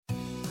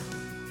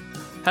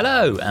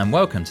Hello and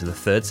welcome to the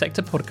Third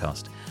Sector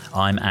podcast.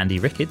 I'm Andy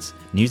Ricketts,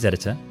 news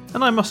editor.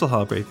 And I'm Russell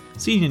Hargrave,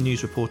 senior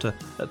news reporter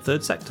at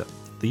Third Sector,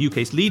 the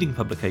UK's leading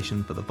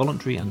publication for the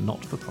voluntary and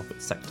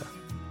not-for-profit sector.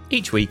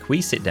 Each week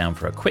we sit down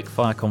for a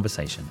quick-fire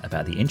conversation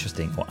about the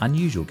interesting or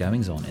unusual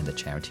goings-on in the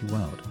charity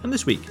world. And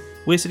this week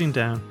we're sitting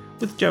down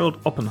with Gerald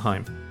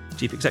Oppenheim,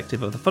 Chief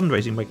Executive of the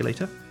Fundraising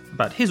Regulator,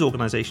 about his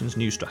organisation's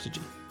new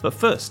strategy. But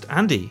first,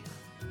 Andy,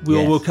 we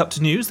all woke up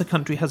to news. The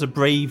country has a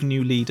brave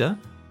new leader.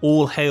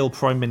 All hail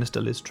Prime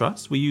Minister Liz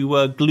Truss. Were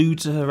you glued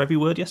to her every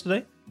word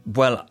yesterday?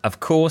 Well,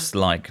 of course,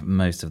 like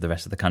most of the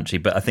rest of the country,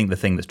 but I think the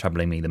thing that's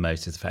troubling me the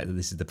most is the fact that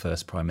this is the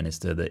first Prime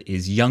Minister that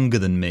is younger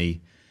than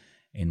me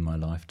in my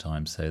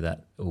lifetime. So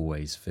that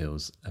always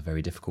feels a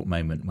very difficult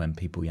moment when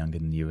people younger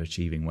than you are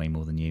achieving way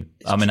more than you.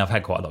 I mean, I've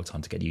had quite a lot of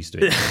time to get used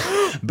to it.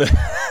 But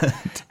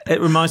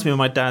it reminds me of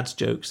my dad's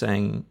joke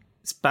saying,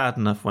 it's bad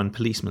enough when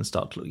policemen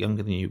start to look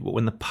younger than you, but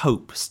when the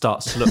Pope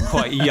starts to look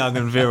quite young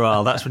and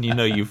virile, that's when you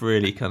know you've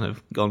really kind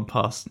of gone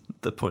past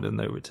the point of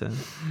no return.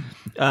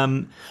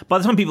 By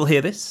the time people hear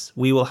this,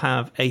 we will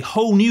have a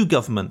whole new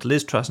government,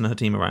 Liz Truss and her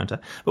team around her.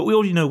 But we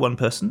already know one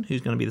person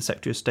who's going to be the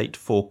Secretary of State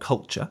for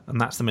Culture,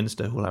 and that's the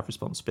Minister who will have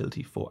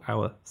responsibility for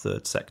our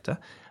third sector.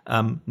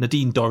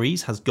 Nadine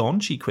Dorries has gone.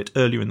 She quit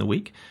earlier in the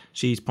week.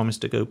 She's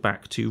promised to go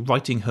back to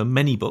writing her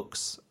many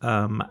books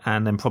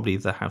and then probably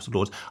the House of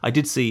Lords. I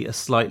did see a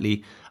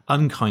slightly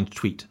unkind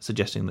tweet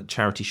suggesting that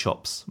charity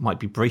shops might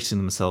be bracing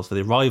themselves for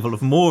the arrival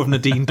of more of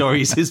Nadine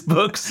Dorries'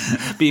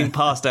 books being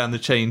passed down the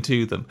chain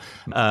to them.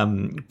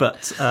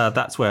 But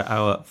that's where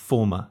our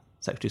former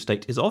Secretary of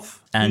State is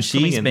off. And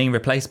she's being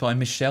replaced by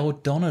Michelle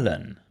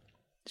Donnellan.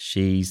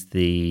 She's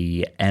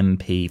the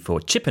MP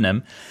for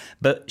Chippenham,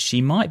 but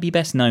she might be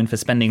best known for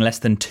spending less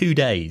than 2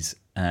 days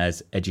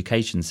as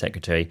Education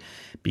Secretary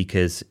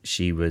because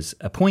she was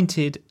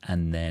appointed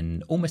and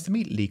then almost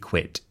immediately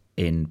quit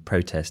in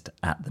protest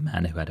at the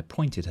man who had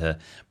appointed her,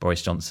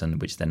 Boris Johnson,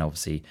 which then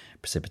obviously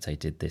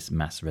precipitated this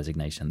mass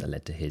resignation that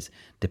led to his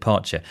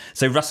departure.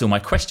 So, Russell, my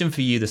question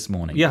for you this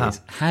morning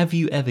is, have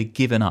you ever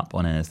given up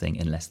on anything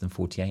in less than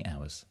 48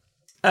 hours?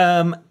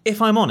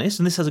 If I'm honest,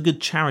 and this has a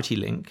good charity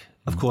link,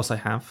 of course I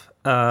have.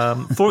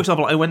 For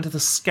example, I went to the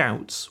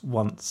Scouts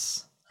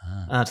once,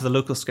 to the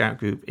local Scout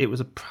group. It was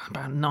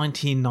about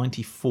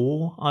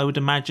 1994, I would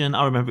imagine.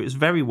 I remember it was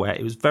very wet,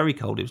 it was very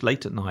cold, it was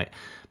late at night.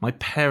 My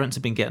parents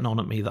had been getting on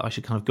at me that I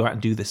should kind of go out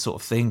and do this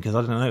sort of thing, because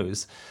I don't know, it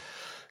was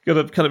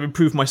going to kind of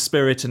improve my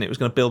spirit and it was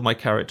going to build my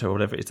character or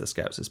whatever it is the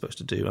Scouts are supposed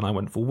to do. And I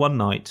went for one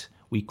night.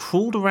 We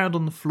crawled around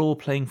on the floor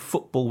playing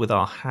football with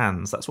our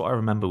hands. That's what I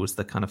remember was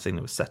the kind of thing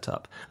that was set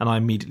up. And I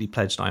immediately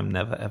pledged I am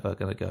never, ever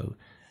going to go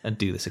and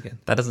do this again.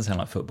 That doesn't sound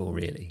like football,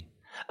 really.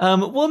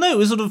 Well, no, it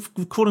was sort of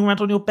crawling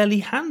around on your belly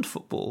hand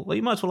football. Well,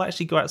 you might as well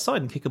actually go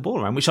outside and kick a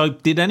ball around, which I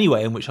did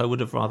anyway and which I would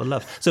have rather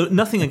loved. So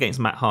nothing against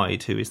Matt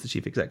Hyde, who is the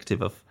chief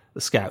executive of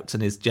the Scouts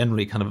and is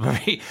generally kind of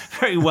very,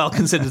 very well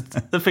considered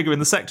the figure in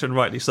the sector, and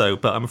rightly so.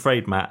 But I'm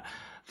afraid, Matt,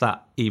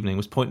 that evening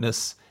was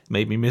pointless,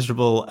 made me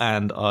miserable,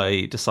 and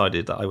I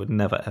decided that I would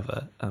never,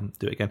 ever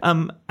do it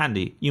again.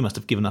 Andy, you must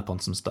have given up on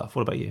some stuff.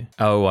 What about you?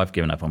 Oh, I've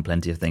given up on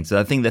plenty of things. So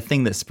I think the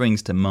thing that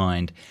springs to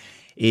mind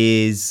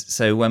is,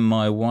 so when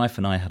my wife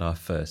and I had our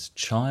first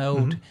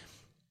child,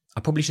 I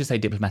probably should say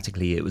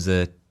diplomatically, it was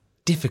a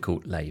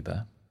difficult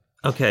labour.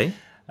 Okay.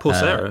 Poor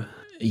Sarah.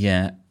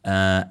 Yeah.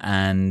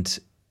 And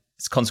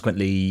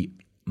consequently,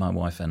 my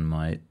wife and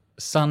my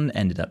son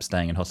ended up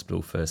staying in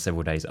hospital for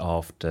several days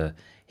after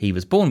he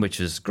was born, which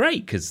was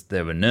great because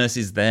there were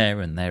nurses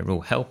there and they were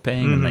all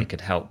helping and they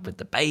could help with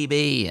the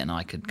baby and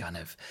I could kind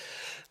of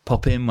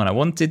pop in when I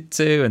wanted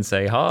to and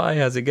say, hi,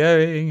 how's it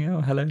going?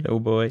 Oh, hello, little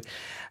boy.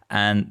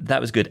 And that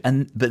was good.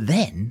 But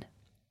then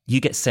you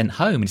get sent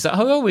home and it's like,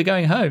 oh, we're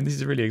going home. This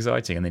is really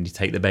exciting. And then you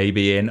take the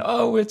baby in.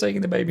 Oh, we're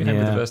taking the baby in home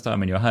for the first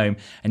time and you're home.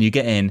 And you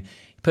get in,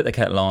 you put the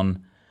kettle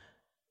on.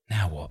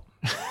 Now what?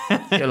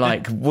 You're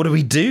like, what do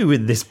we do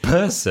with this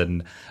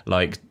person?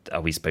 Like, are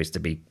we supposed to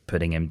be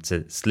putting him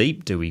to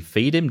sleep? Do we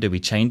feed him? Do we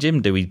change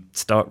him? Do we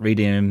start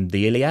reading him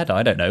the Iliad?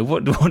 I don't know.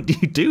 What do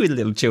you do with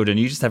little children?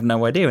 You just have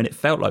no idea. And it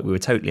felt like we were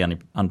totally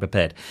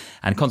unprepared.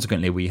 And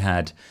consequently, we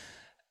had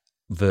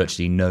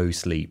virtually no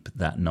sleep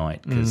that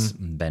night because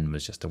Ben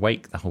was just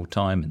awake the whole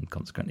time and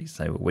consequently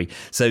so were we.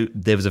 So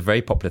there was a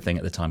very popular thing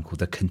at the time called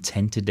the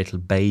Contented Little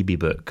Baby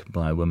book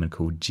by a woman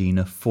called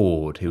Gina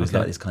Ford, who was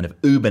like this kind of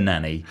uber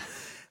nanny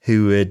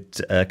who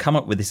had come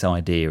up with this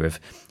idea of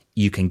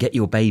you can get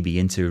your baby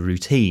into a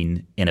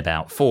routine in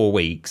about 4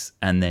 weeks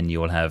and then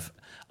you'll have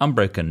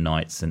unbroken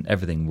nights and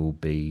everything will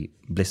be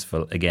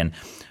blissful again.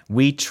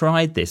 We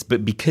tried this,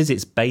 but because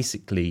it's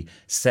basically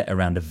set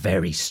around a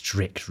very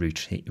strict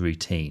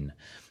routine.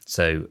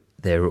 So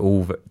there are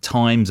all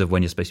times of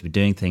when you're supposed to be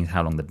doing things,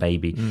 how long the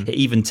baby. It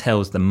even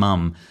tells the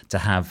mum to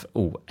have,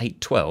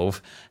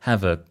 8:12,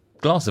 have a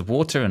glass of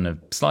water and a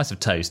slice of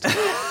toast.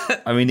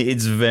 I mean,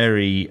 it's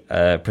very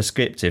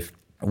prescriptive.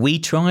 We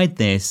tried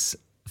this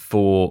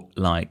for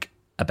like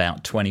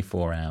about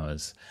 24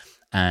 hours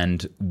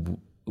and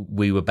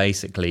we were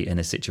basically in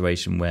a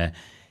situation where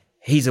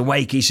he's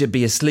awake, he should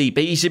be asleep.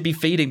 He should be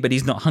feeding, but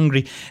he's not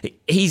hungry.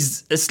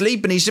 He's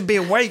asleep and he should be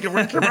awake.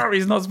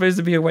 He's not supposed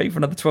to be awake for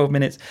another 12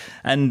 minutes.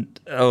 And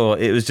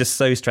it was just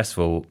so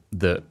stressful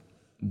that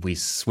we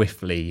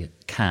swiftly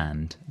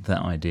canned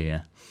that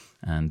idea.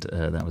 And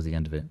that was the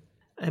end of it.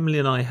 Emily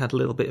and I had a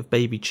little bit of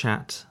baby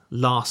chat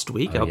last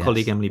week. Our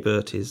colleague Emily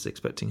Burt is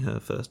expecting her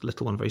first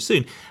little one very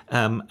soon.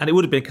 And it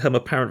would have become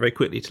apparent very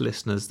quickly to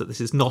listeners that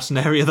this is not an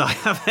area that I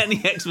have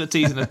any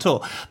expertise in at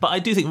all. But I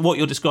do think what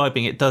you're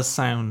describing, it does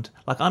sound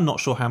like I'm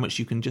not sure how much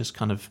you can just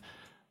kind of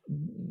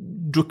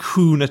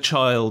dracoon a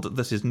child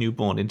that is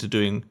newborn into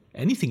doing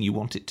anything you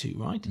want it to,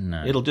 right?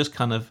 No. It'll just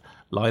kind of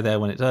lie there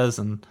when it does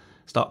and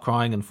start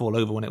crying and fall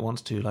over when it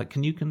wants to. Like,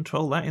 can you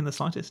control that in the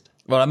slightest?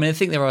 Well, I mean, I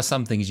think there are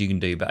some things you can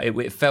do, but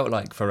it felt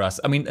like for us,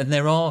 I mean, and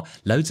there are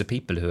loads of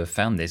people who have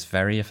found this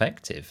very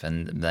effective,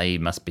 and they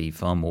must be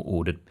far more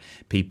ordered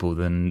people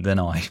than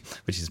I,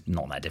 which is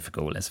not that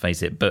difficult, let's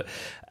face it. But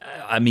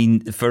I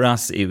mean, for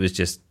us, it was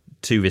just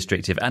too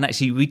restrictive. And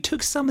actually, we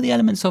took some of the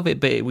elements of it,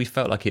 but we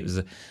felt like it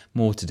was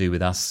more to do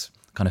with us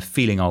kind of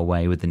feeling our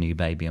way with the new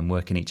baby and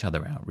working each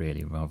other out,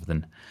 really, rather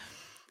than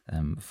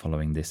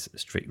following this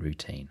strict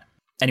routine.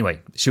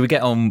 Anyway, should we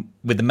get on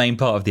with the main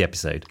part of the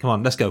episode? Come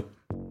on, let's go.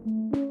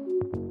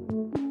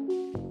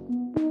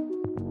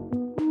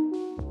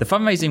 The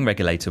Fundraising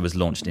Regulator was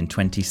launched in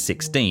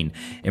 2016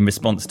 in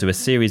response to a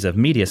series of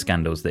media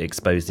scandals that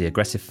exposed the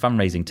aggressive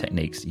fundraising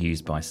techniques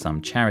used by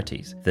some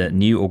charities. The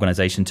new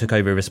organisation took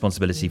over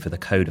responsibility for the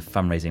Code of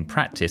Fundraising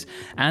Practice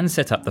and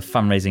set up the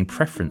Fundraising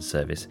Preference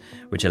Service,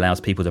 which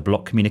allows people to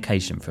block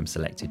communication from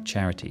selected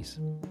charities.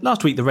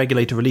 Last week, the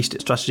regulator released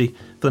its strategy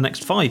for the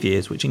next 5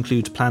 years, which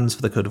includes plans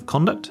for the Code of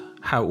Conduct,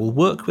 how it will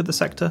work with the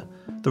sector,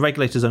 the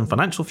regulator's own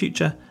financial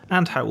future,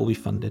 and how it will be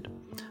funded.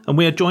 And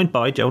we are joined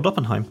by Gerald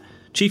Oppenheim,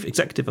 Chief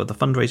Executive of the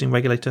Fundraising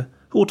Regulator,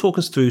 who will talk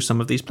us through some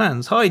of these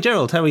plans. Hi,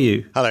 Gerald, how are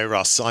you? Hello,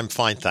 Russ. I'm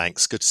fine,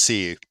 thanks. Good to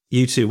see you.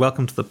 You too.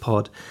 Welcome to the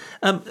pod.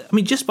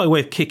 Just by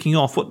way of kicking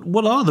off,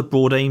 what are the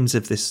broad aims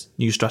of this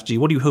new strategy?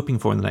 What are you hoping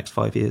for in the next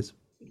 5 years?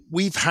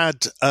 We've had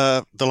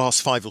the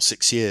last 5 or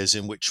 6 years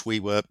in which we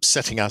were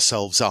setting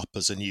ourselves up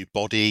as a new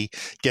body,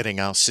 getting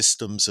our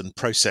systems and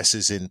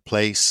processes in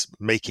place,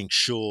 making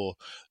sure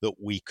that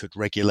we could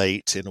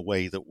regulate in a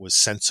way that was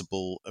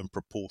sensible and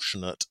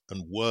proportionate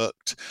and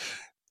worked.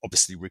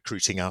 Obviously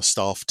recruiting our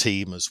staff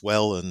team as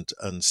well and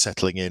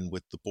settling in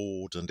with the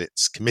board and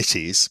its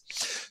committees.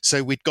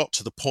 So we'd got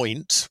to the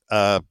point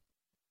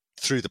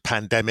through the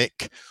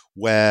pandemic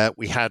where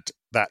we had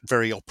that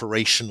very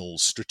operational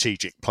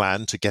strategic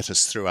plan to get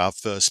us through our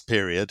first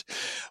period,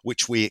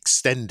 which we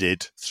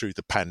extended through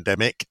the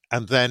pandemic.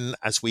 And then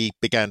as we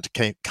began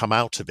to come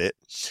out of it,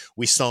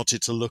 we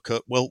started to look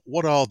at, well,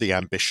 what are the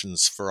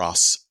ambitions for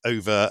us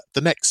over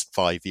the next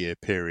 5-year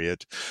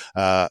period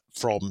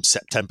from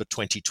September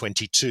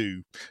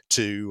 2022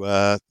 to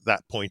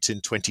that point in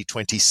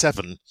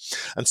 2027,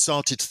 and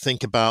started to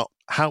think about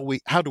how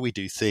do we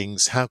do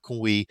things? How can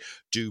we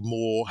do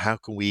more? How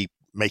can we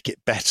make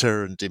it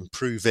better and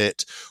improve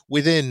it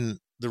within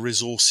the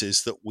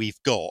resources that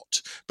we've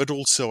got, but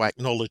also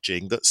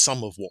acknowledging that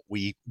some of what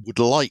we would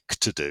like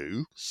to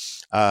do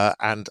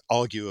and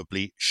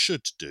arguably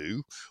should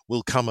do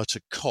will come at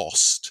a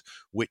cost,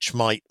 which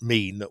might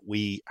mean that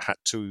we had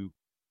to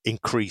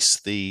increase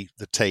the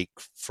take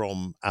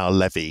from our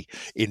levy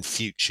in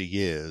future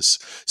years.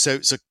 So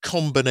it's a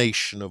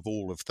combination of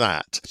all of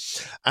that.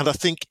 And I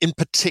think in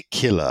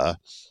particular,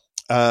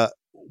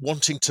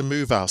 wanting to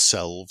move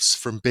ourselves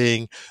from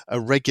being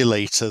a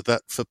regulator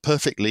that, for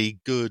perfectly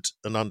good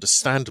and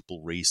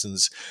understandable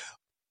reasons,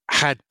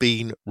 had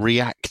been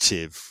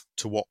reactive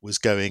to what was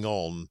going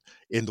on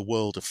in the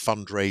world of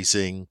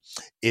fundraising,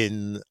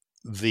 in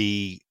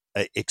the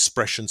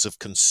expressions of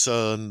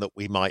concern that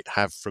we might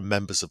have from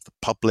members of the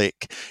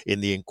public, in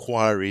the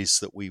inquiries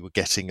that we were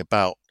getting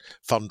about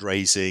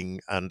fundraising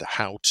and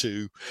how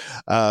to,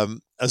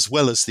 as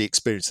well as the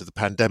experience of the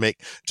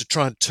pandemic, to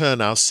try and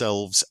turn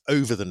ourselves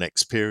over the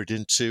next period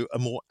into a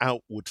more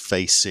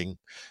outward-facing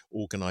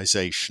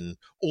organisation,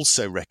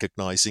 also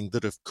recognising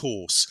that, of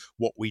course,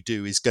 what we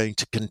do is going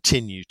to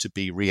continue to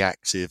be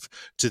reactive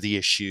to the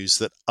issues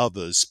that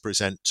others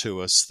present to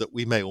us that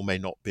we may or may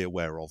not be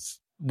aware of.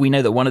 We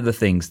know that one of the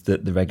things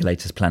that the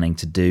regulator is planning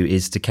to do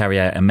is to carry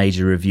out a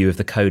major review of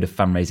the Code of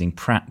Fundraising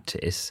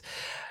Practice.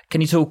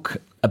 Can you talk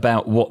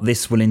about what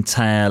this will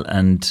entail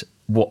and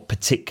what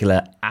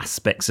particular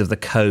aspects of the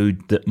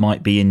code that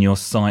might be in your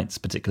sights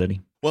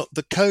particularly? Well,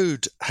 the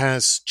code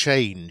has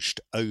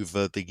changed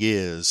over the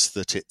years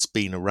that it's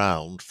been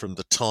around, from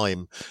the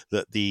time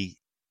that the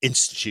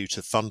Institute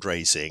of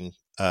Fundraising,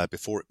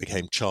 before it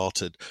became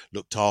chartered,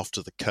 looked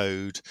after the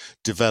code,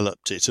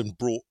 developed it, and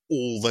brought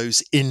all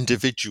those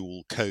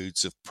individual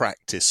codes of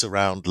practice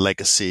around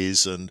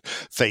legacies and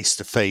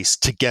face-to-face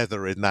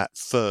together in that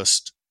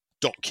first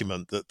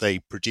document that they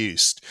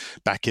produced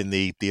back in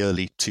the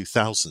early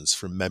 2000s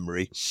from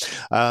memory.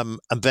 And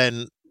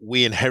then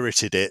we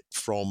inherited it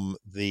from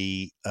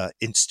the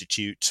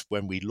Institute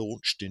when we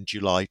launched in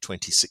July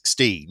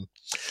 2016.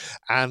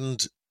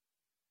 And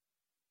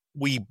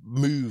we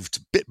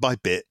moved bit by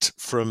bit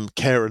from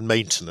care and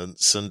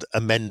maintenance and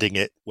amending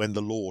it when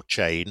the law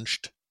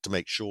changed to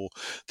make sure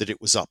that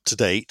it was up to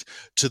date,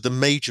 to the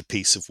major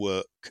piece of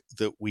work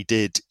that we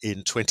did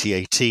in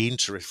 2018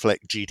 to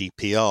reflect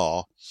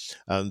GDPR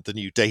and the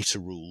new data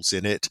rules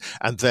in it.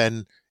 And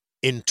then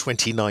in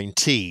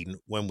 2019,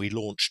 when we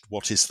launched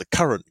what is the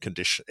current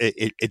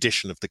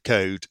edition of the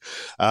code,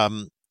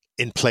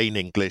 in plain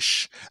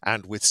English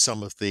and with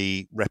some of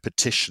the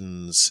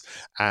repetitions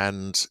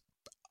and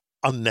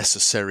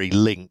unnecessary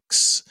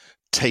links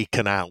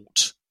taken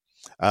out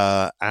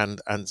and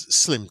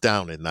slimmed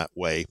down in that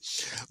way.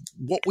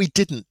 What we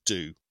didn't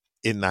do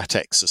in that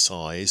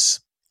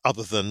exercise,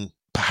 other than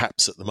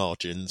perhaps at the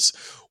margins,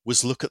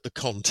 was look at the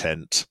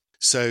content.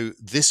 So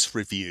this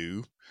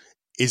review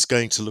is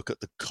going to look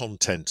at the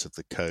content of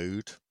the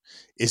code.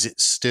 Is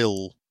it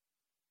still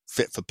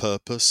fit for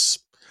purpose?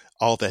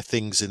 Are there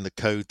things in the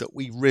code that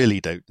we really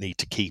don't need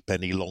to keep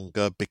any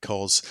longer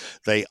because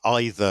they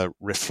either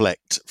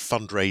reflect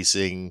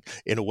fundraising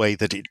in a way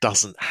that it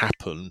doesn't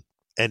happen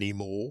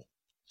anymore?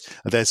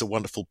 And there's a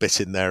wonderful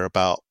bit in there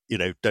about,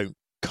 don't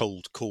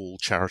cold call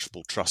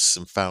charitable trusts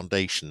and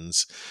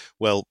foundations.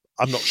 Well,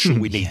 I'm not sure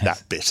we need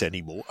that bit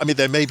anymore. I mean,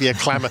 there may be a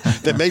clamour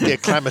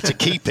to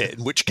keep it,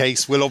 in which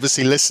case we'll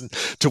obviously listen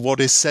to what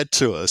is said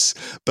to us.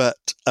 But,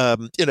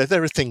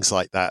 there are things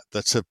like that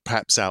have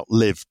perhaps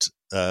outlived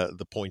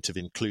the point of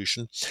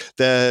inclusion.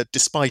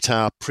 Despite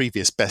our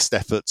previous best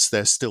efforts,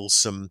 there's still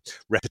some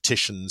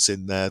repetitions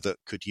in there that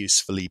could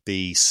usefully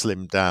be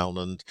slimmed down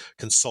and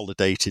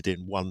consolidated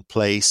in one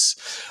place.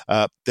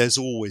 There's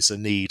always a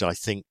need, I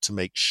think, to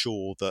make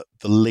sure that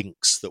the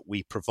links that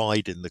we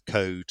provide in the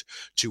code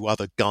to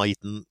other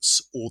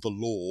guidance or the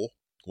law,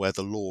 where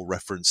the law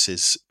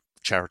references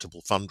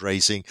charitable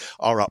fundraising,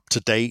 are up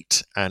to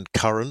date and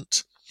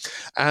current.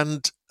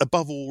 And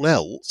above all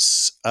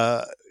else,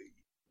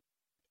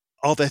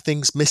 are there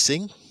things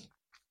missing?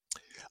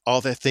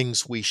 Are there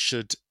things we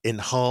should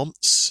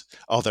enhance?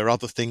 Are there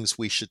other things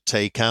we should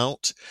take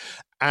out?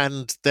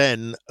 And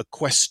then a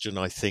question,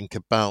 I think,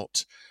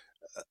 about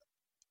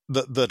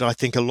that I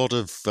think a lot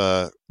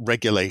of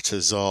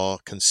regulators are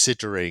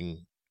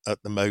considering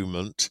at the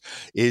moment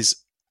is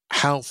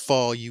how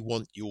far you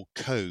want your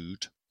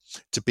code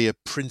to be a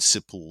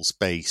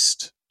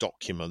principles-based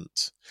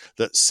document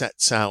that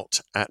sets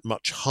out at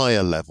much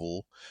higher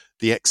level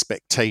the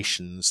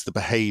expectations, the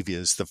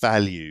behaviors, the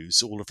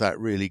values, all of that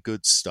really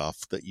good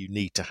stuff that you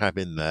need to have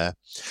in there.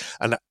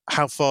 And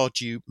how far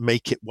do you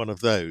make it one of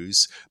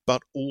those,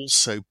 but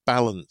also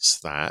balance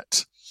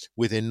that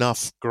with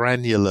enough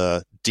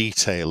granular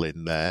detail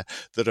in there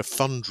that a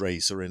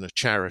fundraiser in a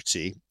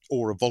charity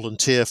or a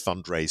volunteer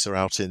fundraiser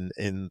out in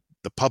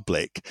the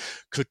public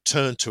could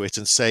turn to it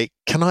and say,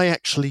 can I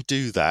actually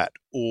do that?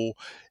 Or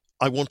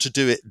I want to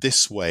do it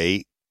this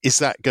way. Is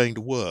that going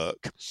to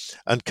work?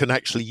 And can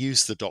actually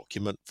use the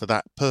document for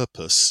that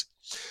purpose.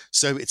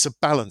 So it's a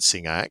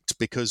balancing act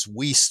because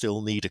we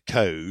still need a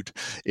code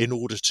in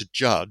order to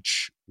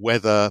judge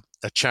whether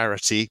a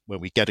charity, when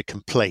we get a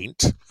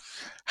complaint,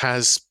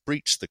 has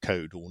breached the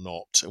code or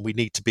not. And we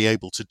need to be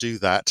able to do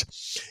that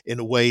in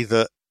a way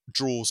that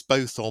draws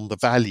both on the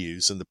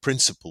values and the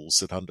principles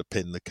that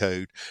underpin the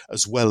code,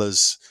 as well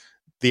as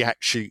the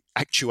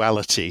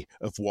actuality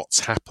of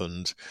what's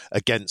happened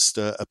against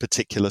a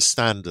particular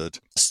standard.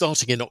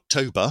 Starting in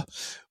October,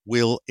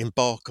 we'll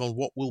embark on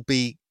what will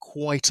be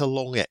quite a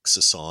long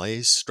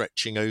exercise,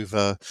 stretching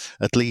over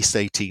at least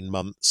 18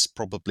 months,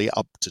 probably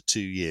up to 2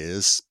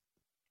 years.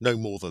 No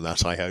more than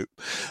that, I hope,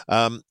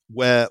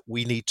 where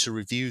we need to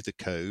review the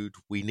code.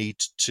 We need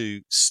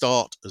to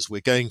start, as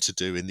we're going to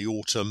do in the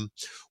autumn,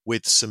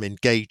 with some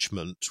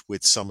engagement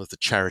with some of the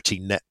charity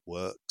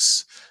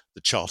networks, the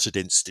Chartered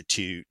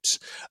Institute,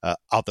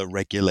 other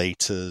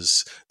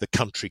regulators, the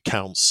country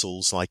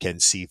councils like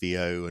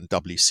NCVO and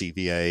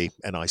WCVA,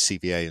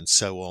 NICVA and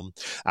so on,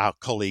 our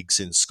colleagues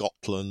in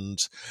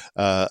Scotland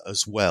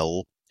as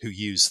well who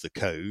use the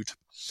code,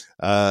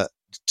 to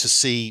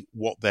see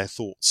what their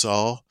thoughts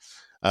are,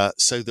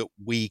 so that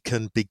we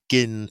can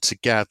begin to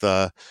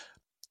gather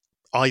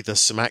either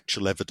some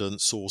actual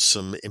evidence or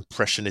some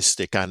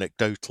impressionistic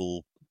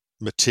anecdotal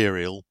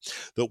material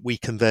that we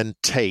can then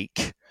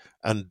take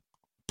and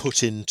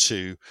put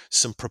into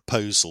some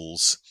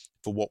proposals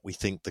for what we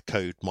think the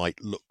code might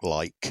look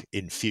like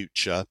in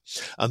future.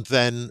 And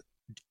then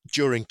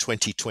during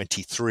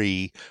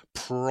 2023,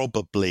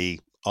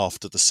 probably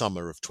after the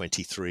summer of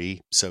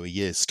 23, so a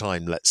year's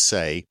time, let's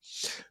say,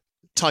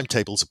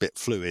 timetable's a bit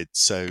fluid,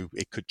 so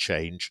it could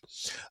change.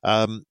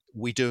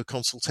 We do a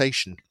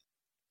consultation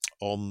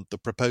on the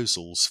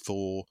proposals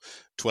for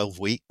 12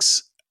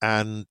 weeks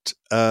and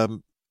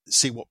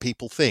see what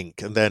people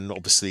think. And then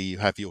obviously you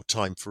have your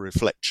time for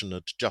reflection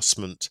and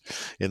adjustment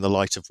in the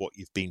light of what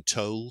you've been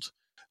told.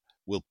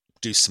 We'll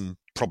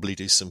probably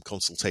do some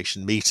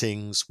consultation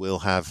meetings. We'll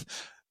have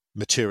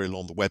material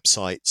on the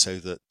website so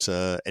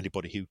that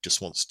anybody who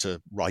just wants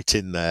to write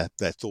in their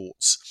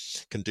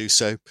thoughts can do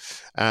so.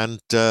 And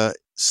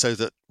so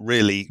that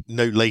really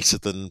no later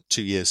than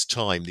 2 years'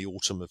 time, the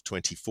autumn of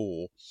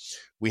 24,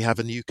 we have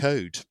a new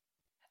code.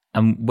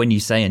 And when you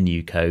say a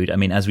new code, I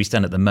mean, as we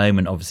stand at the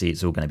moment, obviously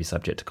it's all going to be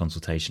subject to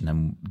consultation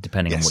and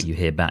depending on what you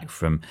hear back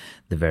from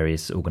the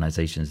various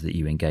organisations that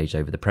you engage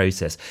over the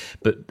process.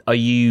 But are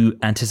you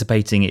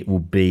anticipating it will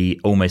be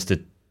almost a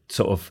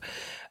sort of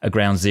a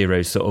ground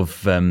zero sort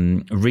of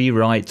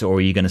rewrite, or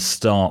are you going to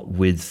start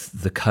with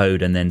the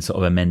code and then sort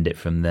of amend it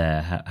from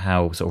there?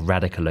 How sort of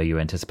radical are you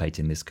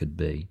anticipating this could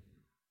be?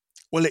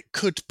 Well, it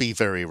could be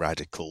very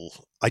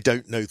radical. I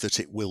don't know that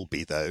it will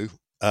be, though.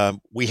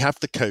 We have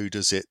the code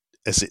as it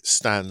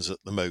stands at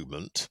the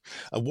moment.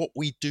 And what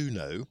we do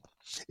know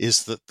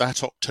is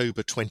that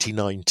October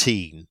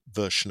 2019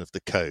 version of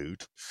the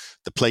code,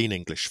 the plain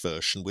English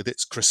version with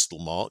its crystal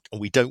mark, and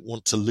we don't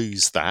want to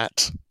lose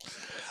that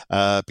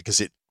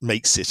because it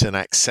makes it an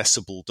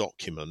accessible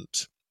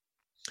document,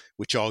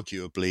 which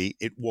arguably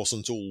it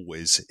wasn't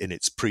always in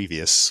its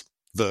previous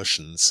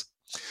versions.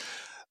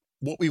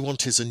 What we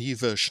want is a new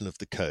version of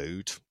the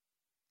code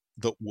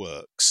that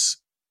works,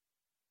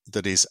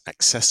 that is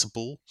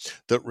accessible,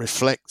 that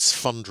reflects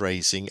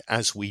fundraising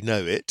as we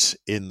know it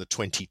in the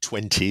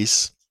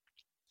 2020s,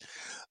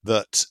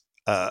 that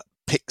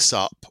picks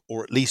up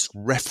or at least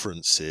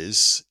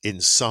references in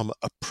some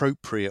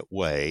appropriate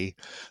way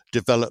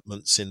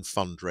developments in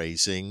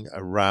fundraising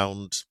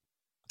around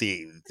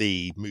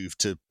the move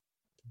to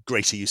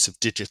greater use of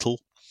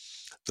digital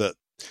that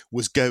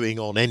was going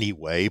on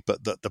anyway,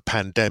 but that the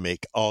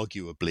pandemic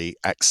arguably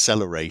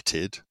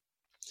accelerated.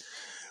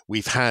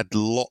 We've had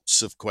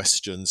lots of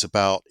questions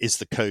about, is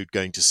the code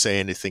going to say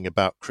anything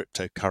about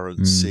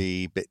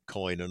cryptocurrency,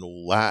 Bitcoin and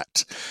all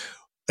that?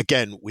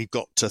 Again, we've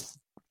got to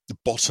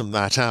bottom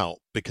that out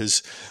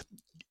because,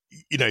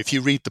 you know, if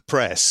you read the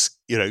press,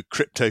 you know,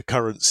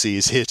 cryptocurrency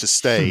is here to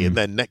stay and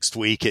then next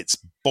week it's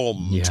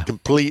bombed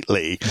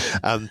completely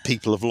and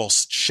people have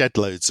lost shed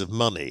loads of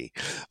money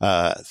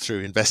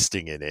through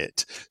investing in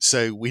it.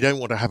 So we don't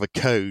want to have a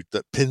code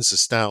that pins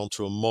us down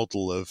to a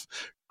model of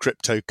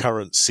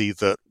cryptocurrency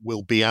that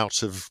will be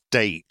out of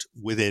date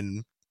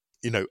within,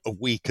 you know, a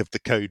week of the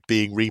code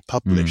being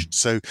republished.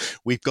 So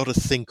we've got to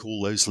think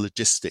all those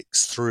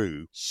logistics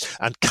through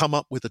and come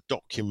up with a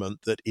document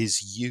that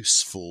is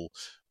useful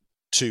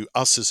to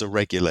us as a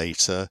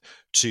regulator,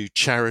 to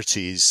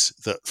charities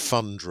that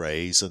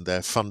fundraise and their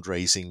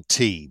fundraising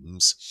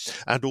teams,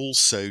 and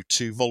also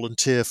to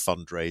volunteer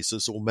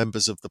fundraisers or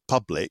members of the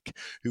public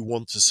who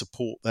want to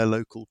support their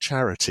local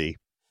charity.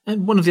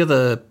 And one of the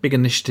other big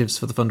initiatives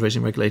for the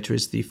Fundraising Regulator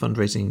is the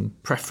Fundraising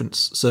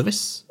Preference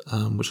Service,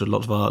 which a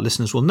lot of our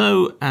listeners will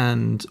know.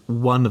 And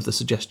one of the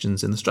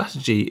suggestions in the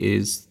strategy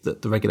is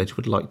that the regulator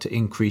would like to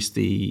increase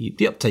the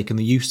uptake and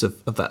the use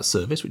of that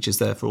service, which is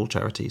there for all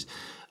charities.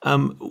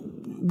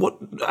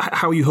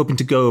 How are you hoping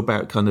to go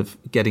about kind of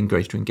getting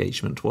greater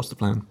engagement? What's the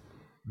plan?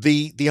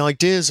 The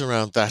ideas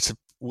around that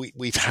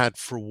we've had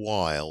for a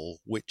while,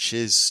 which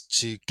is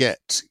to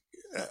get,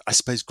 I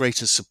suppose,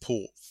 greater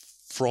support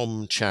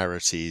from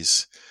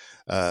charities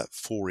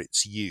for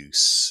its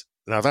use.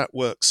 Now, that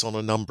works on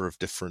a number of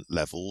different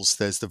levels.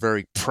 There's the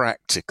very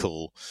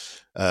practical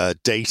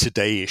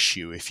day-to-day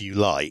issue, if you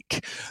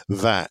like,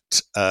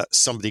 that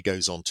somebody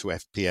goes on to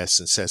FPS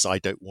and says, I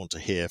don't want to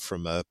hear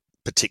from a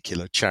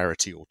particular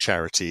charity or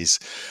charities.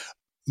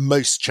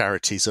 Most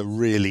charities are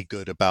really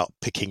good about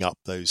picking up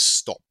those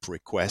stop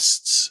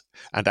requests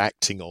and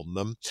acting on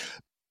them.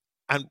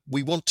 And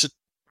we want to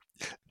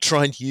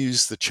try and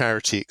use the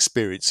charity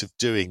experience of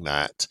doing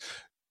that,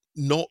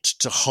 not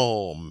to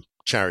harm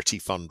charity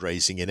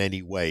fundraising in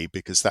any way,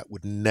 because that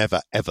would never,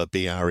 ever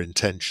be our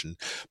intention,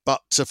 but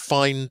to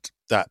find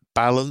that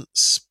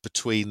balance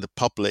between the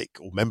public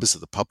or members of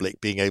the public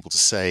being able to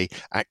say,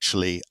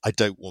 actually, I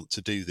don't want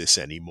to do this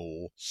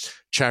anymore.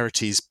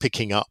 Charities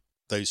picking up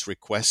those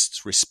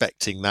requests,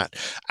 respecting that,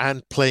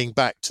 and playing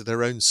back to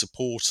their own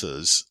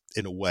supporters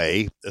in a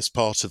way as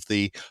part of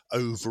the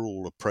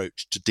overall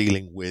approach to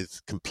dealing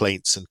with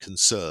complaints and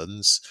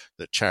concerns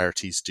that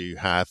charities do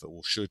have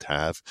or should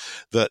have,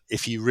 that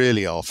if you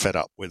really are fed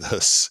up with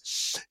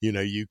us, you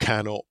know, you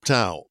can opt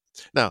out.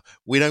 Now,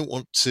 we don't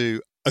want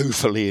to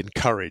overly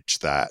encourage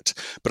that,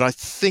 but I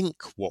think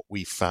what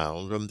we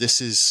found, and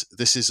this is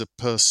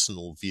a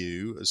personal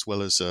view as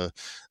well as a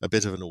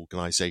bit of an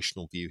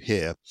organizational view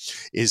here,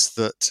 is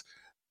that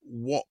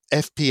what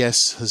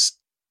FPS has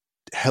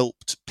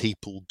helped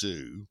people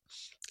do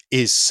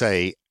is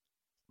say,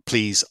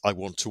 please, I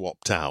want to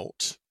opt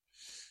out.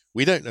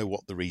 We don't know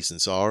what the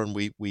reasons are, and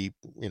we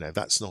you know,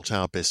 that's not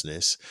our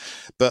business,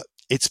 but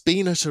it's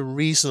been at a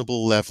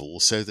reasonable level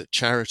so that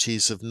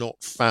charities have not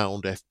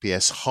found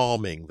FPS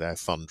harming their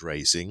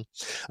fundraising.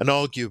 And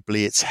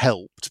arguably it's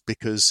helped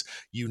because,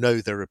 you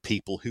know, there are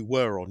people who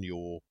were on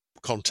your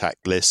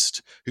contact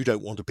list who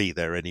don't want to be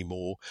there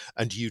anymore,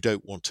 and you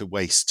don't want to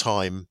waste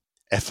time,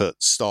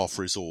 effort, staff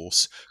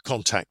resource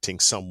contacting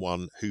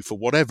someone who, for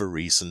whatever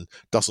reason,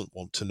 doesn't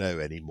want to know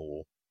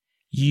anymore.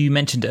 You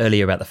mentioned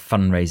earlier about the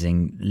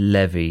fundraising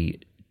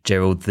levy,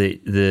 Gerald,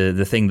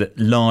 the thing that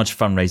large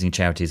fundraising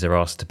charities are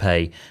asked to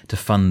pay to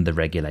fund the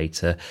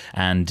regulator.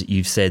 And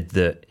you've said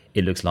that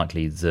it looks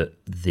likely that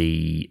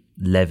the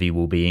levy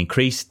will be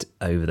increased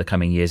over the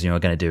coming years, and you're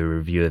going to do a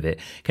review of it.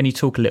 Can you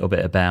talk a little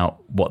bit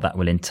about what that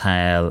will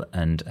entail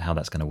and how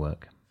that's going to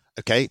work?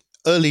 Okay,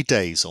 early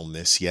days on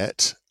this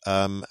yet,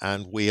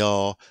 and we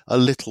are a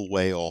little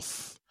way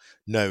off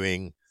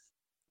knowing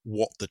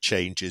what the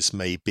changes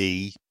may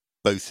be,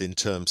 both in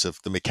terms of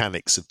the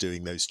mechanics of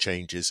doing those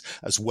changes,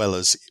 as well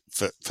as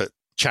for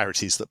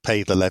charities that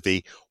pay the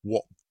levy,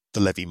 what the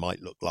levy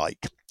might look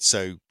like.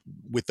 So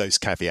with those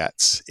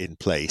caveats in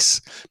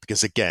place,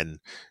 because again,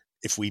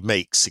 if we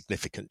make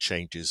significant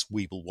changes,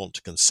 we will want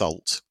to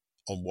consult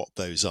on what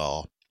those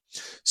are.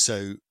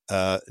 So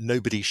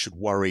nobody should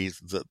worry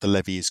that the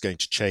levy is going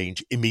to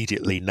change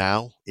immediately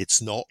now.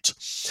 It's not.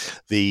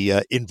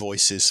 The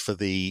invoices for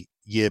the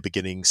year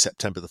beginning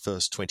September the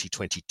 1st,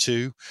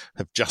 2022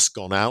 have just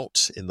gone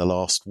out in the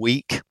last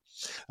week.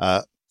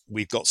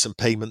 We've got some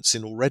payments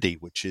in already,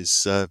 which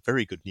is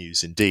very good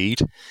news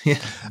indeed. Yeah.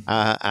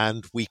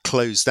 And we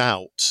closed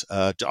out,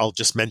 I'll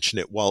just mention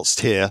it whilst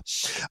here,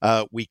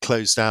 we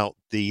closed out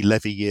the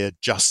levy year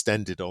just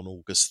ended on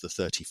August the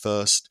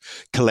 31st,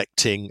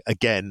 collecting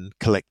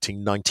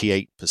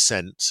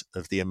 98%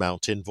 of the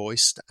amount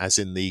invoiced, as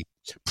in the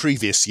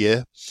previous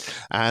year,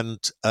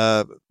 and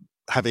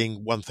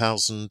having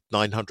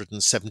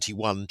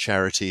 1,971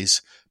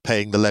 charities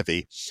paying the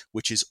levy,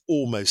 which is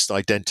almost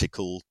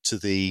identical to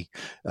the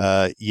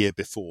year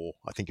before.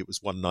 I think it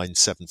was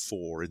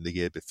 1,974 in the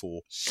year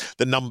before.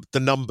 The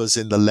numbers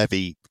in the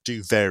levy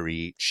do vary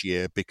each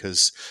year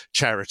because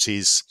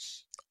charities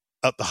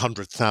at the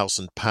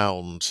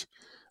 £100,000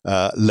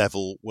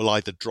 level will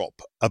either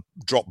drop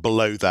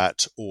below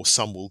that, or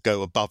some will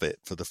go above it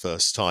for the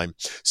first time.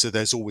 So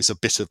there's always a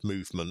bit of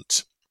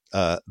movement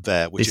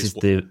there. Which is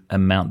the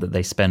amount that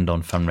they spend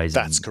on fundraising.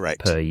 That's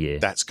correct. Per year.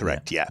 That's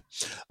correct. Yeah.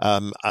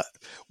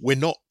 We're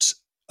not.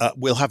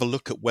 We'll have a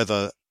look at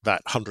whether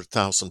that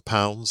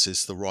 £100,000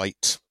 is the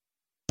right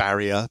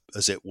barrier,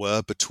 as it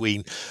were,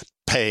 between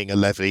paying a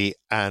levy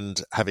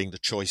and having the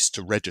choice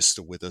to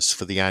register with us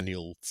for the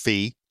annual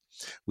fee.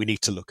 We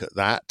need to look at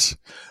that.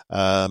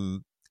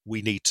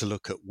 We need to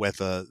look at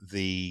whether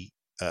the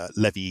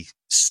levy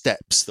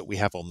steps that we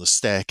have on the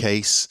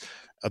staircase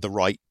are the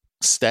right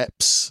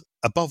steps.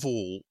 Above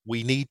all,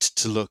 we need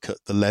to look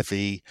at the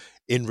levy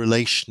in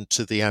relation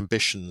to the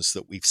ambitions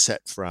that we've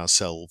set for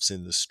ourselves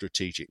in the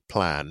strategic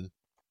plan.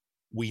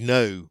 We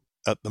know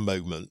at the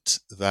moment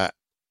that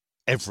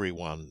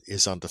everyone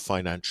is under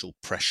financial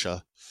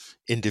pressure,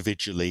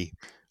 individually,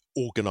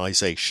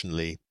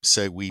 organisationally.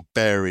 So we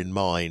bear in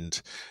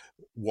mind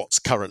what's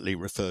currently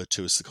referred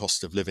to as the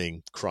cost of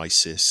living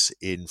crisis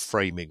in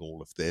framing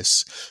all of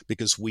this,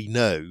 because we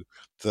know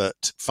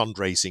that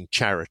fundraising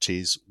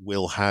charities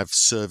will have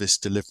service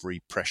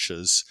delivery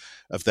pressures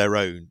of their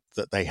own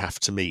that they have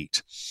to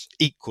meet.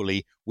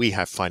 Equally, we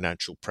have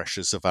financial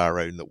pressures of our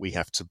own that we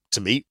have to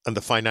meet, and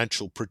the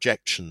financial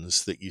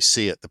projections that you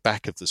see at the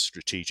back of the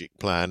strategic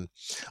plan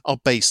are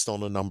based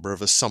on a number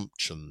of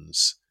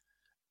assumptions,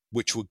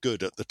 which were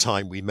good at the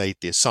time we made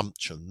the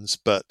assumptions,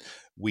 but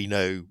we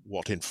know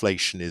what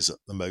inflation is at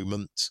the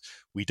moment.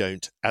 We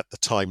don't, at the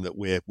time that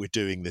we're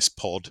doing this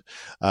pod,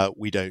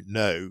 we don't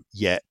know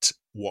yet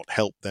what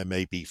help there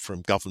may be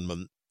from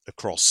government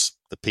across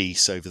the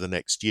piece over the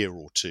next year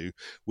or two,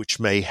 which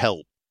may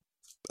help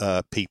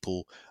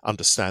people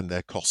understand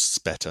their costs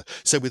better.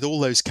 So with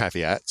all those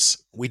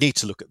caveats, we need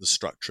to look at the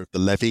structure of the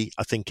levy.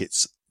 I think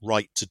it's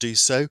right to do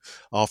so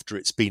after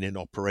it's been in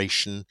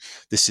operation.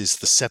 This is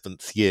the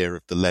 7th year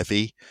of the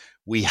levy.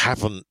 We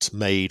haven't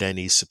made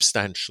any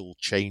substantial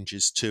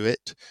changes to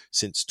it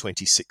since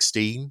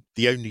 2016.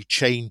 The only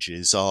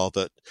changes are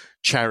that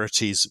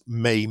charities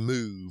may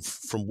move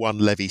from one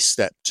levy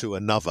step to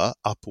another,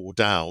 up or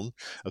down,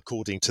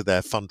 according to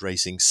their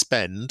fundraising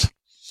spend.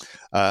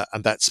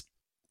 And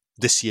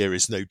this year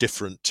is no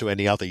different to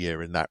any other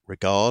year in that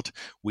regard.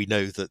 We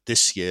know that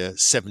this year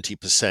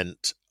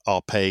 70%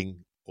 are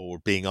paying or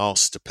being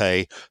asked to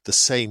pay the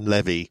same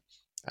levy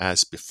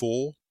as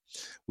before.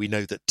 We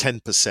know that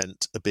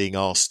 10% are being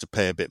asked to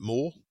pay a bit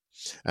more,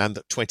 and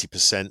that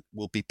 20%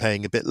 will be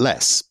paying a bit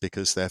less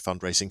because their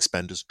fundraising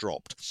spend has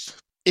dropped.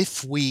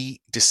 If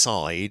we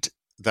decide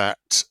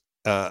that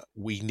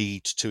we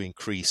need to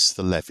increase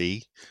the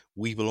levy,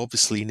 we will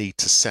obviously need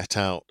to set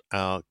out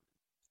our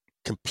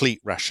complete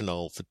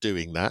rationale for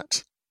doing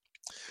that,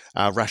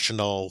 our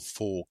rationale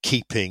for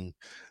keeping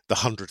the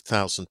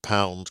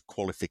 £100,000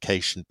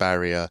 qualification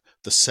barrier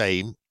the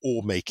same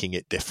or making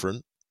it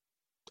different,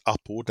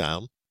 up or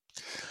down.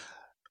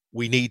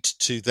 We need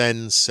to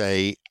then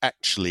say,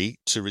 actually,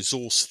 to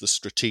resource the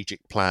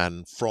strategic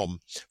plan from,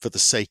 for the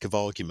sake of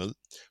argument,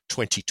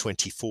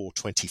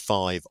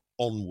 2024-25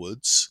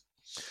 onwards,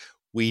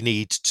 we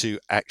need to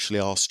actually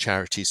ask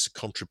charities to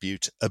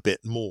contribute a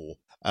bit more.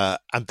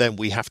 And then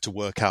we have to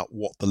work out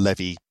what the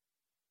levy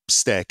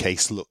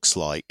staircase looks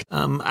like.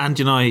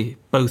 Andy and I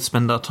both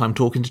spend our time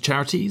talking to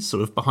charities,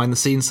 sort of behind the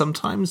scenes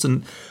sometimes,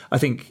 and I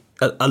think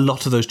a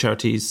lot of those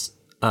charities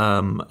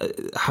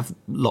have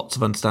lots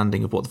of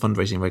understanding of what the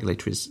fundraising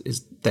regulator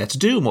is there to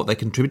do and what they're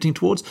contributing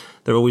towards.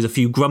 There are always a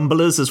few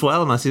grumblers as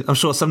well, and I'm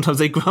sure sometimes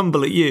they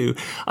grumble at you.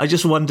 I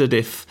just wondered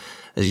if,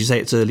 as you say,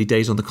 it's early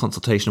days on the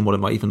consultation and what it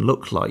might even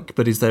look like,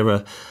 but is there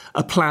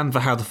a plan for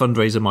how the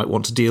fundraiser might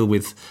want to deal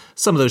with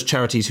some of those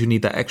charities who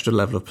need that extra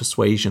level of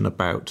persuasion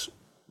about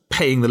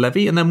paying the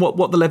levy, and then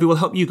what the levy will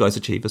help you guys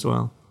achieve as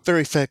well?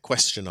 Very fair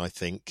question, I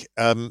think.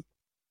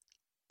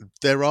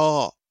 There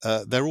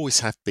always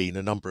have been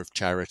a number of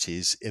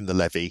charities in the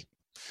levy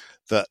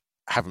that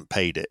haven't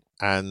paid it,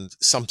 and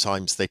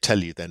sometimes they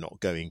tell you they're not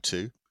going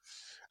to.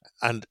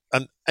 And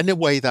in a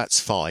way, that's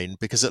fine,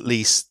 because at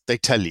least they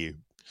tell you.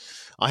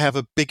 I have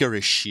a bigger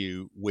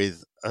issue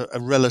with a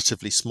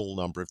relatively small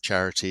number of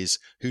charities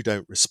who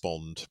don't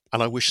respond,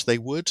 and I wish they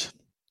would,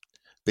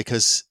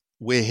 because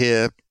we're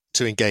here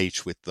to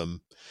engage with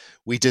them.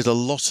 We did a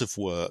lot of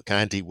work.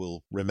 Andy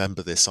will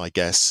remember this, I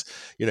guess,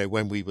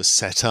 when we were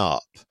set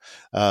up.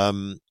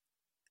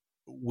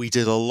 We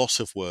did a lot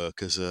of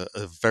work as a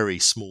very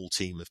small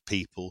team of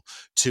people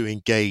to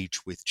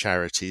engage with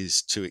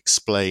charities, to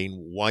explain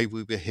why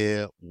we were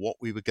here, what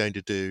we were going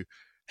to do,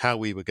 how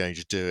we were going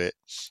to do it,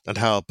 and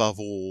how, above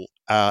all,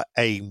 our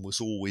aim was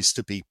always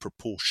to be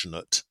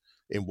proportionate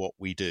in what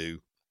we do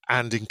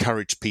and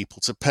encourage people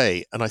to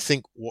pay. And I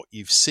think what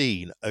you've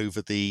seen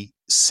over the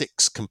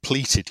 6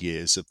 completed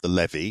years of the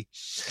levy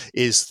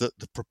is that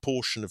the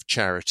proportion of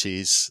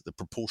charities, the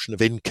proportion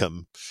of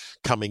income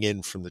coming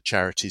in from the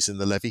charities in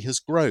the levy has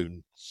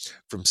grown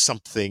from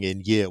something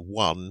in year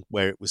 1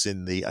 where it was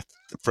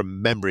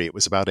from memory, it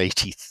was about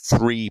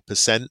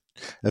 83%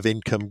 of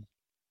income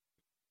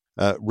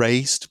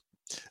raised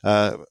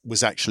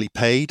was actually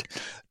paid,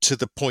 to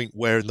the point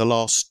where in the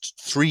last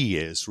 3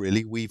 years,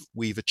 really,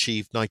 we've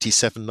achieved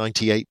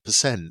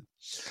 97-98%.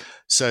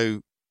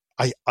 So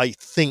I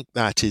think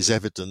that is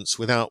evidence,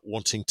 without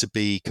wanting to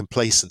be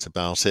complacent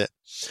about it,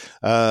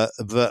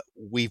 that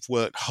we've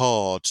worked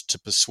hard to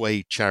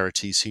persuade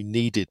charities who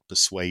needed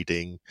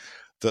persuading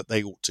that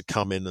they ought to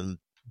come in and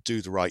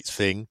do the right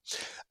thing,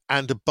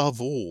 and above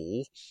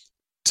all,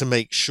 to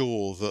make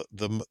sure that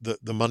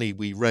the money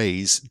we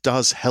raise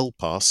does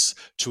help us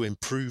to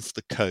improve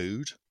the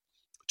code,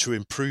 to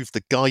improve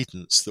the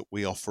guidance that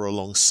we offer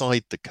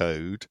alongside the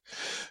code,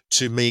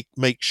 to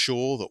make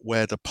sure that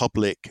where the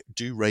public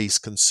do raise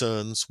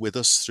concerns with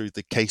us through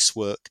the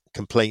casework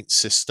complaint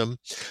system,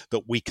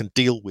 that we can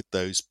deal with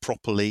those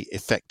properly,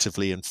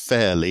 effectively and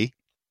fairly,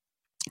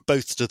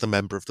 both to the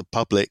member of the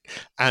public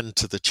and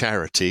to the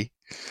charity,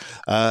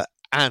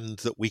 and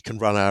that we can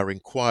run our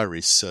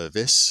inquiries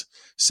service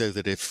so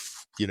that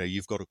if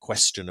you've got a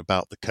question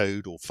about the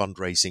code or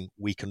fundraising,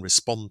 we can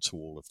respond to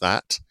all of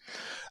that.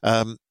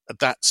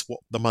 That's what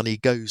the money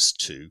goes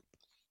to,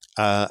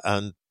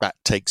 and that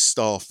takes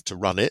staff to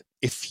run it.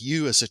 If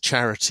you as a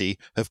charity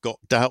have got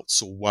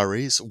doubts or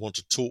worries or want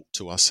to talk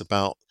to us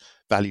about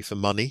value for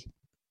money,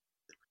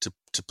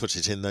 to put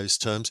it in those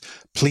terms,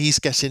 please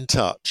get in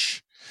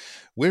touch.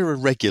 We're a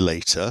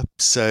regulator,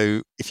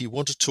 so if you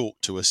want to talk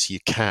to us, you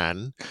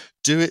can.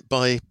 Do it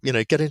by,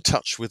 get in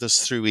touch with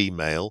us through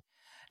email.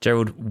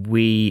 Gerald,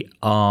 we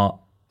are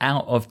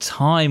out of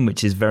time,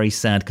 which is very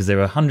sad because there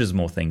are hundreds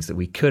more things that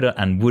we could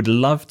and would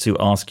love to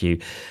ask you.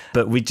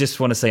 But we just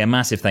want to say a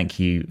massive thank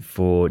you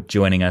for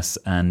joining us,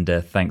 and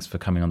thanks for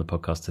coming on the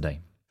podcast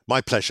today.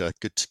 My pleasure.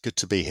 Good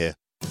to be here.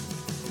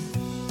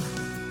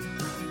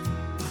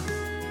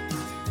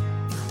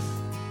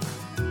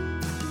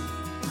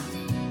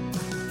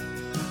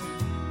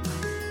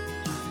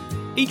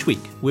 Each week,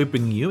 we're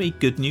bringing you a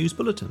good news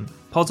bulletin,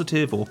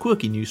 positive or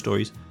quirky news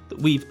stories that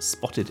we've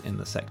spotted in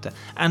the sector.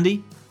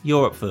 Andy,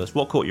 you're up first.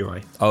 What caught your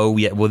eye? Oh,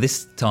 yeah. Well,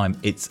 this time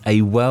it's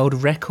a world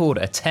record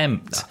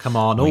attempt. Come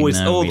on,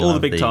 always all the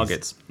big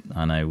targets.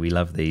 I know, we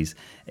love these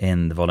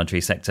in the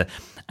voluntary sector.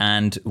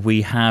 And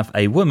we have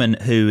a woman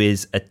who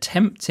is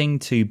attempting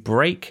to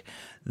break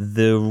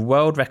the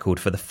world record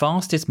for the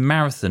fastest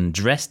marathon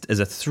dressed as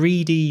a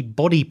 3D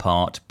body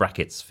part,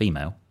 brackets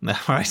female.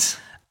 Right.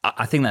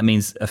 I think that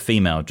means a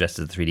female dressed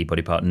as a 3D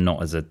body part,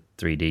 not as a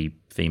 3D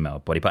female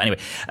body part. Anyway,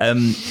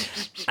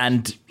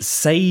 and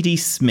Sadie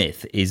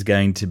Smith is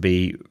going to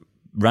be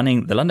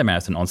running the London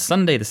Marathon on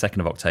Sunday, the 2nd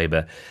of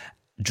October,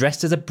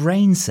 dressed as a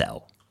brain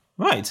cell.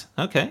 Right,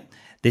 okay.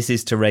 This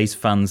is to raise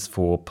funds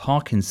for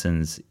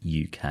Parkinson's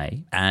UK.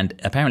 And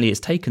apparently it's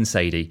taken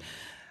Sadie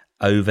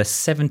over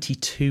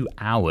 72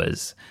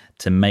 hours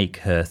to make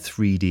her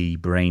 3D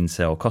brain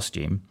cell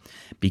costume,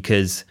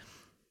 because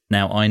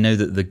now I know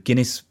that the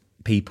Guinness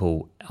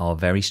people are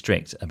very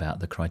strict about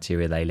the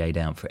criteria they lay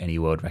down for any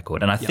world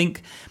record. And I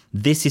think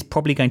this is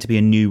probably going to be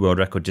a new world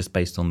record just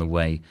based on the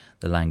way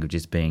the language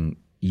is being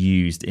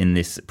used in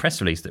this press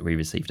release that we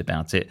received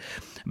about it.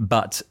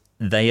 But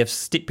they have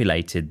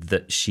stipulated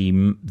that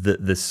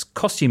the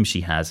costume she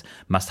has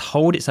must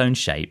hold its own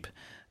shape,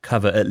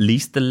 cover at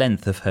least the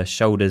length of her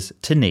shoulders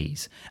to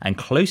knees, and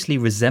closely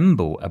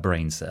resemble a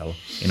brain cell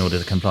in order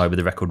to comply with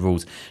the record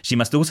rules. She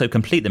must also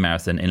complete the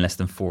marathon in less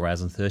than 4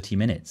 hours and 30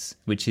 minutes,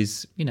 which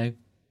is,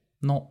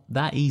 not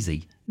that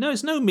easy. No,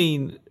 it's no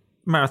mean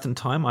marathon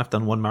time. I've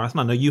done one marathon.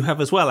 I know you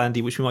have as well,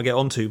 Andy, which we might get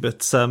onto,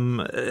 but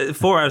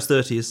 4 hours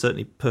 30 is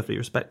certainly perfectly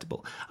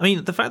respectable. I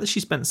mean, the fact that she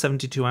spent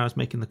 72 hours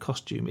making the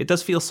costume, it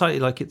does feel slightly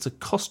like it's a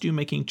costume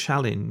making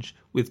challenge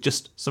with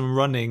just some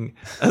running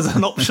as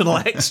an optional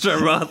extra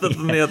rather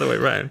than the other way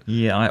around.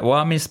 Yeah,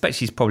 I expect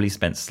she's probably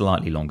spent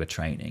slightly longer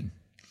training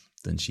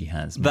than she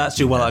has. That's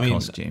true. Well, I mean,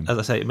 costume. As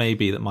I say, it may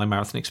be that my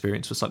marathon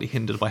experience was slightly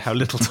hindered by how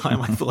little time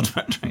I thought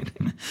about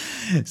training.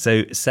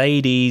 So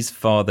Sadie's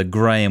father,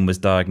 Graham, was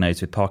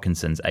diagnosed with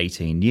Parkinson's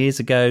 18 years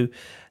ago.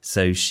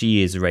 So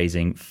she is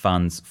raising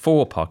funds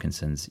for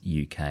Parkinson's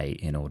UK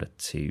in order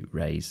to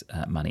raise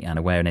money and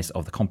awareness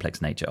of the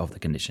complex nature of the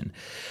condition.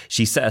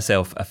 She set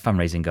herself a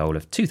fundraising goal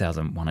of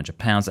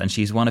 £2,100, and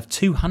she's one of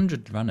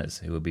 200 runners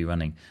who will be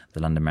running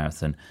the London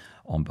Marathon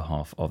on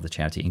behalf of the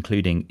charity,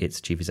 including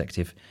its chief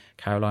executive,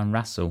 Caroline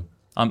Russell.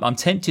 I'm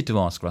tempted to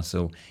ask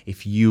Russell,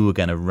 if you were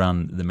going to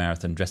run the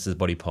marathon dressed as a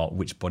body part,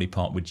 which body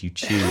part would you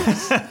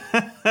choose?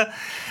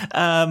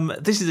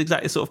 This is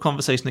exactly the sort of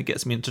conversation that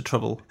gets me into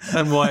trouble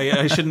and why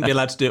I shouldn't be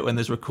allowed to do it when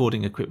there's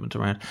recording equipment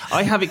around.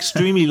 I have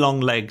extremely long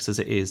legs as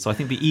it is, so I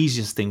think the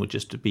easiest thing would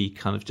just to be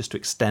kind of just to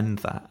extend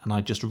that, and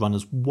I just run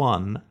as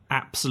one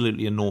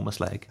absolutely enormous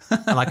leg,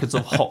 and I could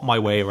sort of hop my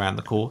way around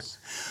the course.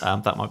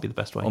 That might be the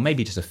best way. Or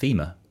maybe just a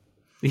femur.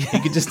 You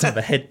could just have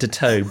a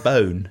head-to-toe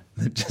bone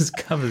that just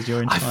covers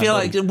your entire I feel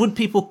body. like, would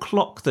people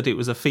clock that it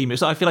was a female?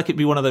 So I feel like it'd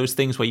be one of those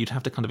things where you'd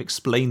have to kind of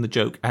explain the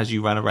joke as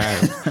you ran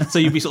around. So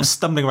you'd be sort of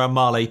stumbling around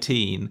mile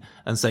 18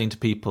 and saying to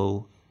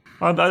people,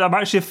 I'm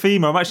actually a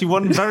female, I'm actually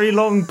one very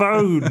long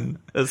bone,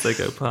 as they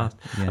go past.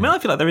 Yeah. I mean, I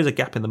feel like there is a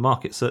gap in the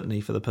market, certainly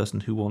for the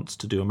person who wants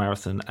to do a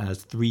marathon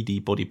as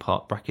 3D body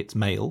part brackets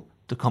male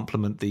to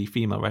complement the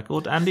female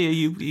record. Andy, are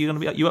you going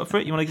to be up for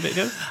it? You want to give it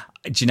a go?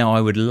 Do you know, I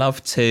would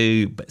love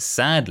to, but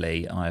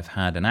sadly, I've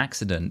had an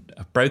accident.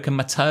 I've broken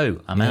my toe.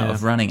 I'm out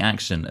of running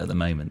action at the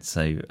moment.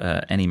 So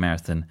any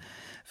marathon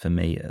for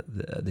me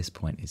at this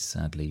point is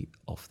sadly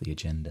off the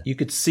agenda. You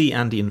could see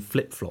Andy in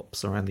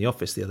flip-flops around the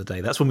office the other day.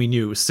 That's when we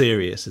knew it was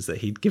serious, is that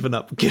he'd given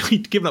up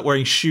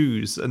wearing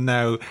shoes, and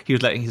now he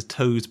was letting his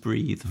toes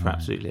breathe for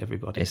absolutely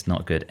everybody. It's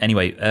not good.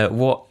 Anyway,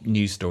 what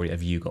news story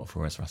have you got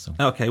for us, Russell?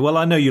 Okay, well,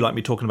 I know you like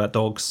me talking about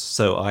dogs,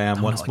 so I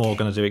am once more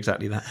going to do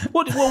exactly that.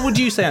 What would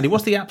you say, Andy?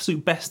 What's the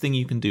absolute best thing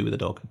you can do with a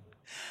dog?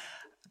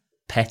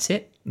 Pet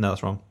it? No,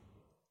 that's wrong.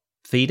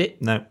 Feed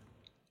it? No.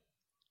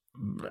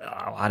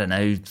 I don't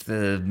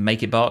know,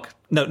 make it bark?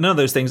 No, none of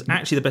those things.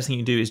 Actually, the best thing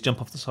you can do is jump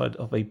off the side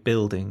of a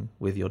building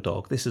with your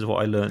dog. This is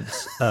what I learned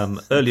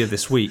earlier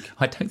this week.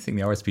 I don't think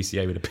the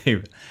RSPCA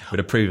would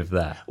approve of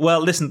that. Well,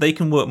 listen, they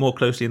can work more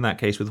closely in that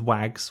case with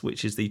WAGS,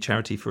 which is the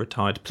charity for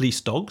retired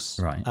police dogs.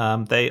 Right.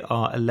 They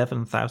are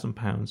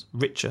 £11,000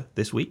 richer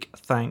this week,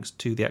 thanks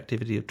to the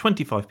activity of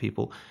 25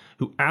 people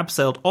who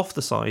abseiled off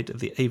the side of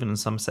the Avon and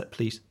Somerset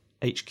Police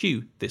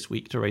HQ this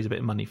week to raise a bit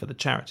of money for the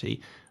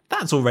charity.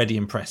 That's already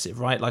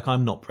impressive, right? Like,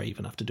 I'm not brave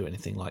enough to do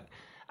anything like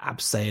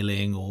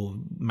abseiling or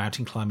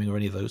mountain climbing or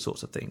any of those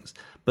sorts of things.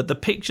 But the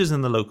pictures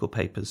in the local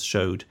papers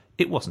showed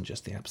it wasn't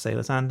just the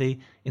abseilers, Andy.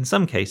 In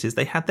some cases,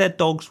 they had their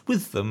dogs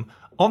with them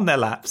on their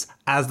laps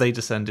as they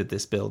descended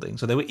this building.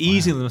 So they were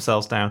easing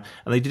themselves down,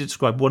 and they did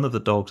describe one of the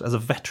dogs as a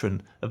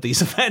veteran of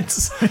these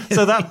events.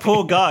 So that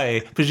poor guy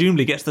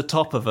presumably gets to the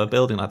top of a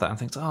building like that and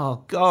thinks,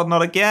 oh, God,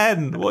 not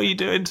again. What are you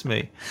doing to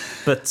me?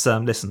 But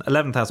listen,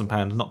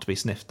 £11,000 not to be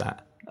sniffed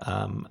at.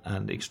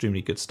 And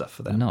extremely good stuff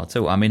for them. Not at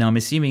all. I mean, I'm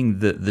assuming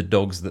that the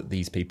dogs that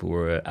these people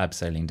were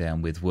abseiling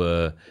down with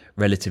were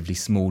relatively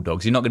small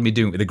dogs. You're not going to be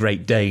doing it with a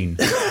Great Dane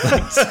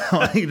like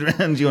tied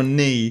around your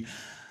knee.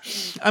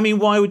 I mean,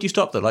 why would you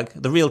stop though? Like,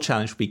 the real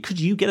challenge would be,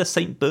 could you get a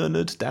St.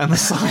 Bernard down the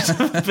side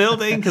of a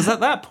building? Because at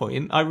that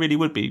point, I really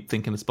would be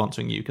thinking of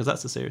sponsoring you, because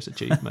that's a serious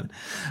achievement.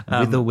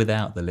 With or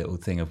without the little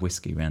thing of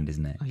whiskey around his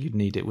neck? You'd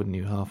need it, wouldn't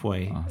you,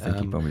 halfway? I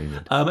think you probably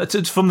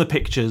would. From the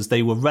pictures,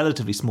 they were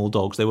relatively small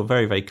dogs. They were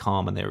very, very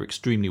calm, and they were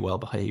extremely well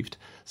behaved.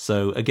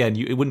 So again,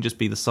 it wouldn't just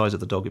be the size of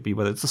the dog, it'd be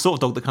whether it's the sort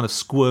of dog that kind of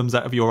squirms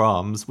out of your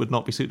arms would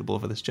not be suitable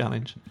for this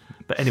challenge.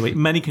 But anyway,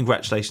 many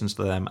congratulations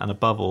to them, and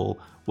above all,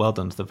 well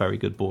done to the very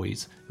good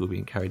boys who are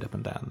being carried up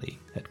and down the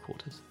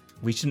headquarters.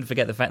 We shouldn't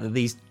forget the fact that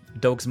these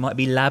dogs might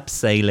be lab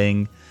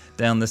sailing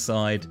down the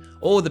side,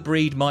 or the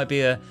breed might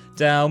be a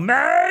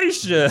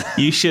Dalmatian.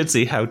 You should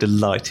see how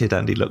delighted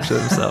Andy looks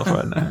with himself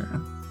right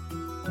now.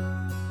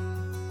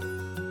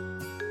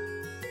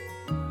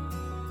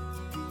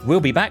 We'll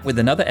be back with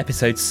another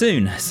episode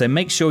soon, so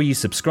make sure you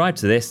subscribe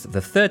to this, the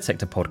Third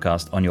Sector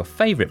podcast, on your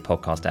favourite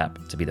podcast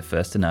app to be the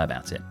first to know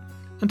about it.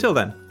 Until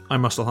then,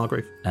 I'm Russell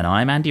Hargrave. And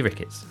I'm Andy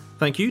Ricketts.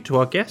 Thank you to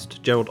our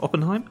guest, Gerald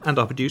Oppenheim, and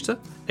our producer,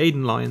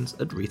 Aidan Lyons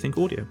at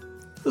Rethink Audio.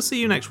 We'll see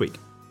you next week.